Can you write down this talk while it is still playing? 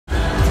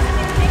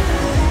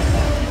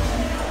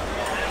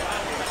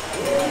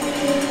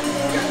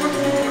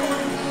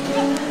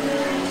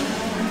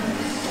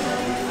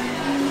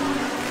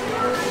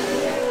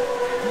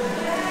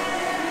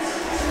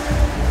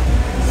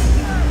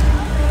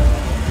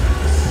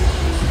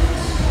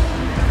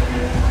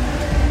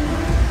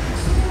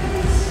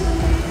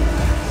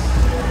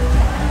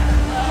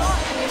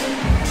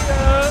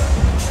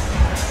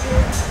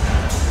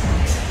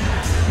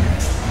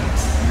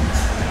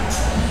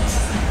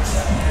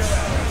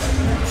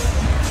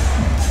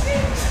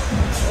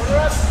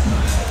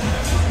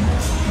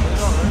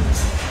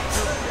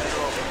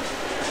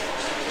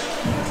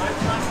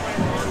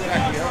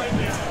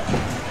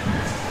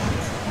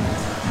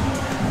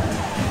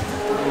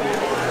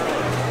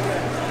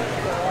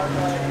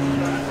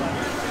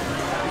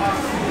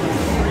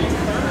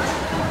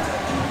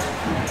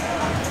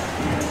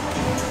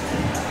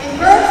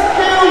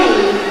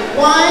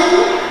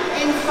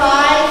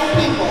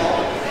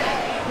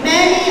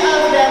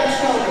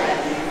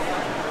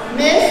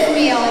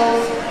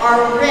meals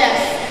or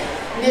risk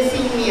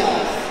missing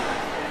meals.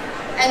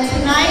 And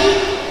tonight,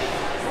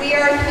 we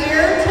are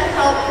here to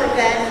help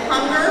prevent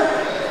hunger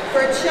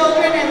for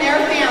children and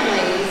their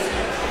families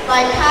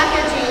by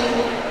packaging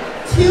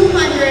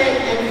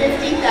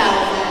 250,000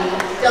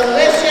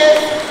 delicious,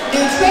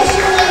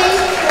 nutritionally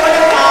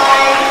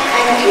fortified,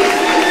 and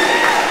easy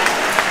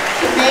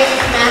to make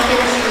mac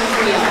and cheese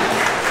meals.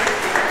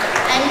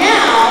 And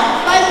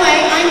now, by the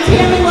way, I'm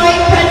Tammy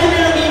White,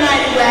 President of the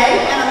United Way,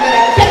 and I'm going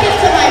to kick it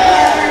to my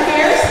partner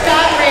here,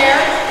 Scott Rare,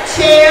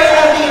 Chair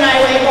of the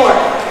United Way Board.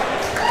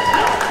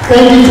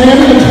 Thank you,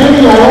 Tammy. And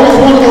Tammy, I always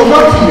want to look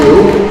up to you,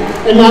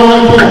 and now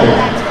I'm Tammy.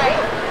 That's right.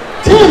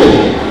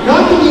 Tammy,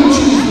 not to be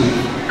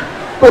cheesy,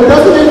 but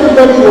doesn't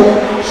everybody look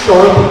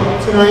sharp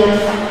tonight?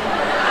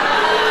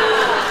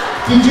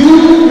 Did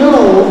you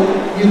know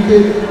you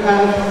could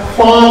have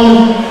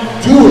fun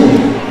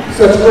doing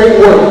such great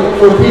work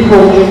for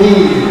people in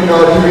need in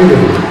our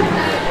community?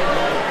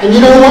 And you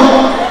know what?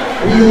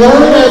 We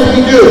learn as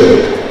we do.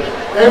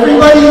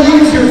 Everybody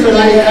leaves here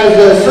tonight as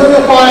a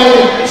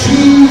certified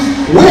cheese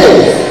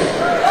whiz.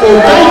 So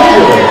thank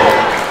you.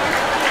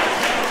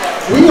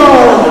 We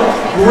are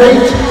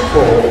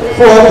grateful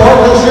for our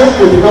partnership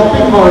with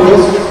Helping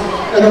Harvest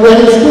and the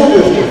Reading School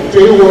District.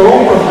 Jay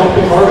Worrell from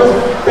Helping Harvest,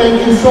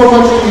 thank you so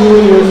much to you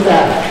and your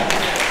staff.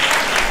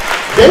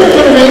 They are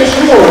going to make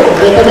sure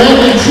that the mac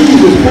and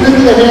cheese is put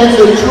into the hands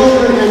of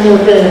children and their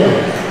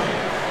families,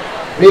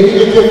 making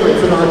a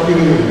difference in our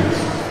communities.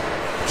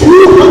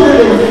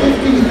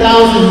 250,000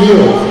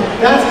 meals.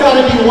 That's got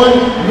to be one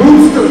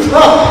monster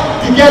truck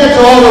to get it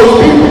to all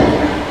those people,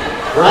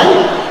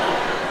 right?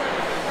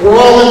 We're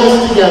all in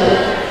this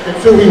together. And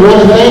so we want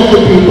to thank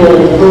the people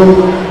with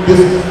whom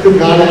this could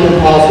not have been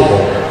possible.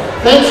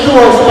 Thanks to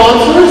our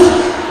sponsors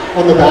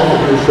on the back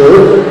of your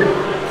shirt.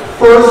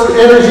 First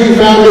Energy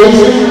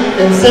Foundation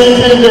and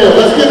Santander.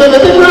 Let's give them a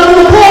big round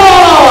of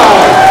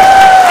applause!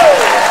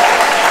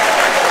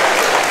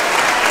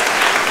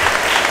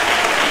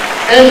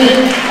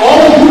 And all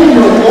of you in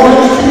your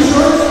orange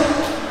t-shirts,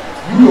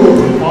 you are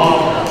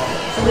marvelous.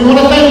 So we want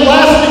to thank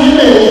Last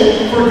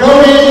Minute for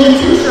donating the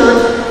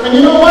t-shirts. And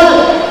you know what?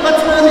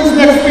 Let's wear these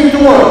next week to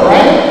work,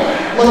 right?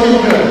 Looking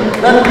good.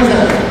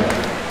 Representing.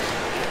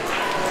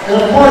 And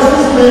of course,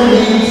 this man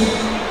needs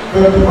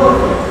the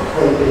perfect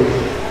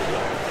location.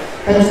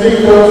 Penn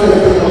State Berks has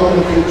been on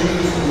the big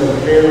cheese from the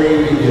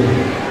very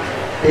beginning.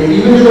 They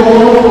even did a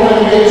wonderful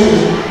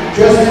renovation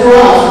just for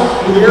us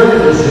with air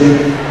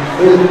conditioning.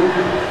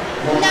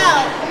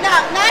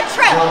 Not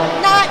true.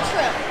 Not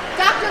true.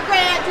 Dr.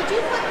 Grant, did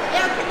you put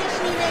air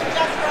conditioning in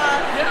just for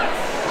us? Yes.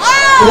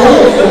 Oh!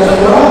 Yes, just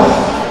for us.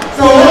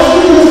 So let's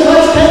do this.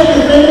 Let's take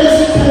the famous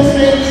Penn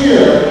State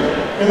cheer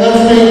and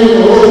let's make it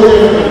a little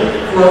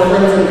different for our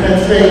friends in Penn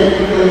State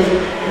because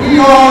we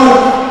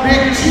are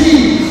Big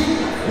Cheese.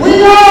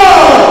 We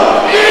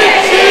are Big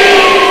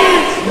Cheese!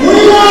 We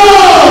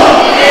are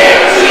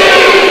Big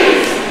Cheese!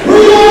 We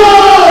are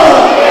Big Cheese!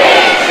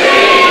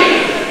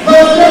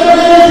 Let's get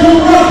ready to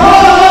report!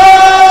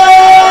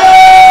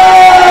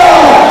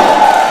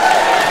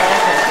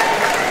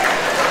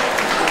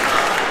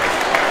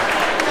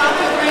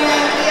 Dr.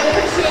 Grant, we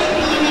appreciate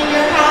being in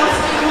your house.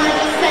 Do you want to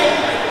just say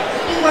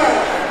a few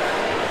words?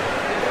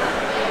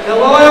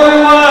 Hello,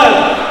 everyone.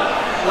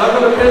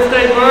 Welcome to Penn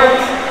State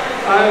Berks.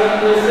 I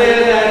was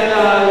saying that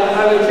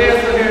I'm a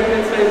chancellor here at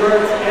Penn State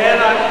Berks, and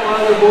I'm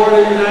on the board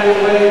of United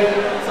Way.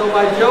 So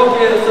my joke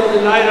is, so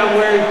tonight I'm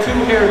wearing 2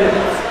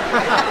 hairnets.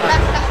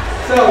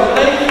 So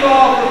thank you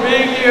all for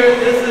being here.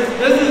 This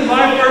is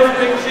my first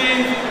Big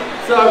Cheese,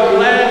 so I'm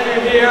glad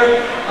you're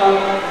here.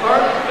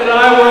 Art and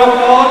I were up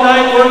all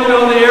night working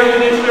on the air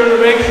conditioner to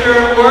make sure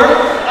it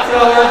worked. So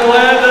we're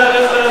glad that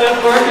it's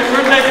working.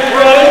 We're taking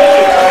credit.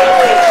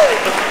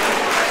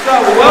 So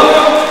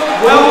welcome.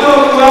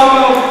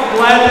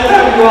 Glad to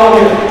have you all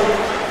here.